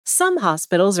Some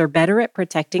hospitals are better at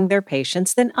protecting their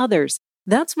patients than others.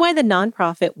 That's why the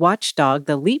nonprofit watchdog,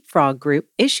 the Leapfrog Group,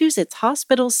 issues its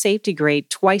hospital safety grade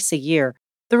twice a year.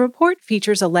 The report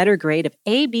features a letter grade of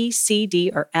A, B, C,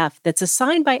 D, or F that's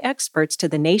assigned by experts to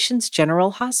the nation's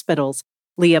general hospitals.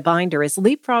 Leah Binder is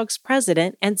Leapfrog's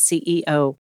president and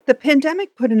CEO. The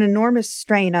pandemic put an enormous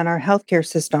strain on our healthcare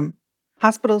system.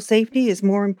 Hospital safety is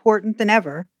more important than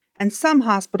ever, and some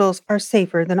hospitals are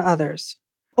safer than others.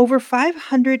 Over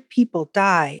 500 people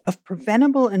die of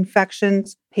preventable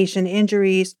infections, patient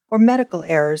injuries, or medical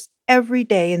errors every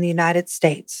day in the United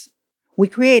States. We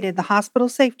created the hospital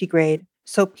safety grade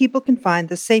so people can find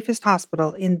the safest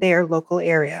hospital in their local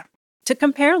area. To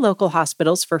compare local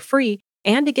hospitals for free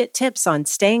and to get tips on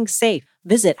staying safe,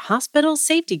 visit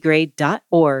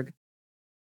hospitalsafetygrade.org.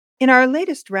 In our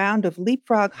latest round of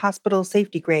Leapfrog Hospital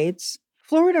Safety Grades,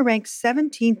 Florida ranks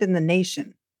 17th in the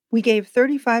nation. We gave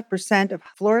 35% of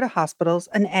Florida hospitals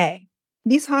an A.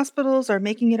 These hospitals are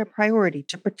making it a priority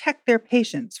to protect their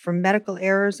patients from medical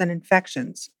errors and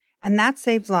infections, and that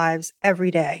saves lives every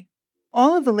day.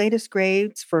 All of the latest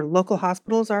grades for local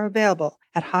hospitals are available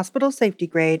at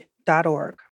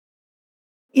hospitalsafetygrade.org.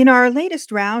 In our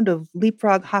latest round of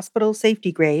Leapfrog Hospital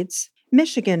Safety Grades,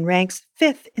 Michigan ranks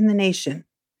 5th in the nation.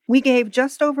 We gave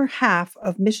just over half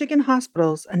of Michigan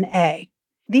hospitals an A.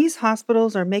 These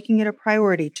hospitals are making it a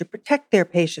priority to protect their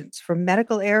patients from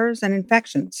medical errors and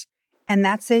infections, and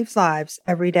that saves lives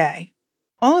every day.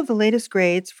 All of the latest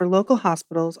grades for local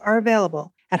hospitals are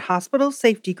available at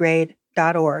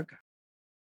hospitalsafetygrade.org.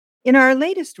 In our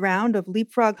latest round of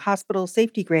Leapfrog Hospital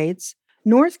Safety Grades,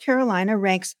 North Carolina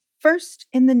ranks 1st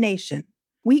in the nation.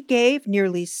 We gave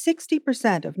nearly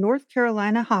 60% of North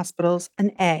Carolina hospitals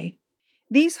an A.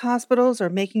 These hospitals are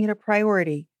making it a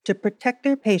priority to protect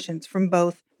their patients from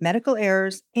both medical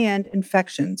errors and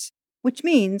infections, which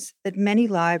means that many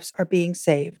lives are being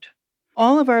saved.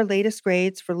 All of our latest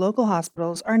grades for local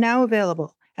hospitals are now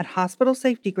available at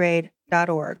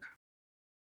hospitalsafetygrade.org.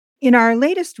 In our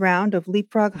latest round of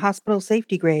Leapfrog Hospital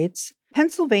Safety Grades,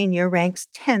 Pennsylvania ranks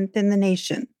 10th in the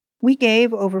nation. We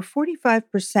gave over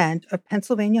 45% of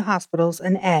Pennsylvania hospitals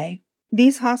an A.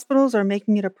 These hospitals are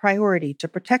making it a priority to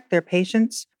protect their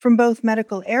patients from both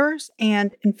medical errors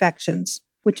and infections,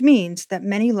 which means that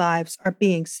many lives are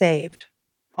being saved.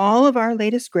 All of our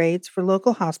latest grades for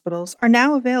local hospitals are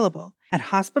now available at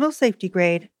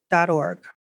hospitalsafetygrade.org.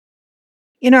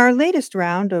 In our latest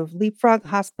round of Leapfrog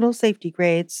Hospital Safety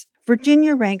Grades,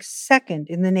 Virginia ranks 2nd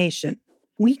in the nation.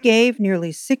 We gave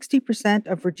nearly 60%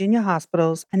 of Virginia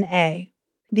hospitals an A.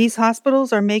 These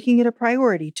hospitals are making it a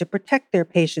priority to protect their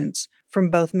patients from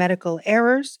both medical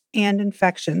errors and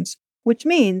infections, which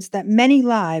means that many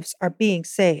lives are being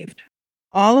saved.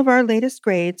 All of our latest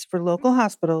grades for local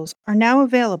hospitals are now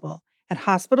available at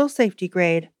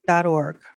hospitalsafetygrade.org.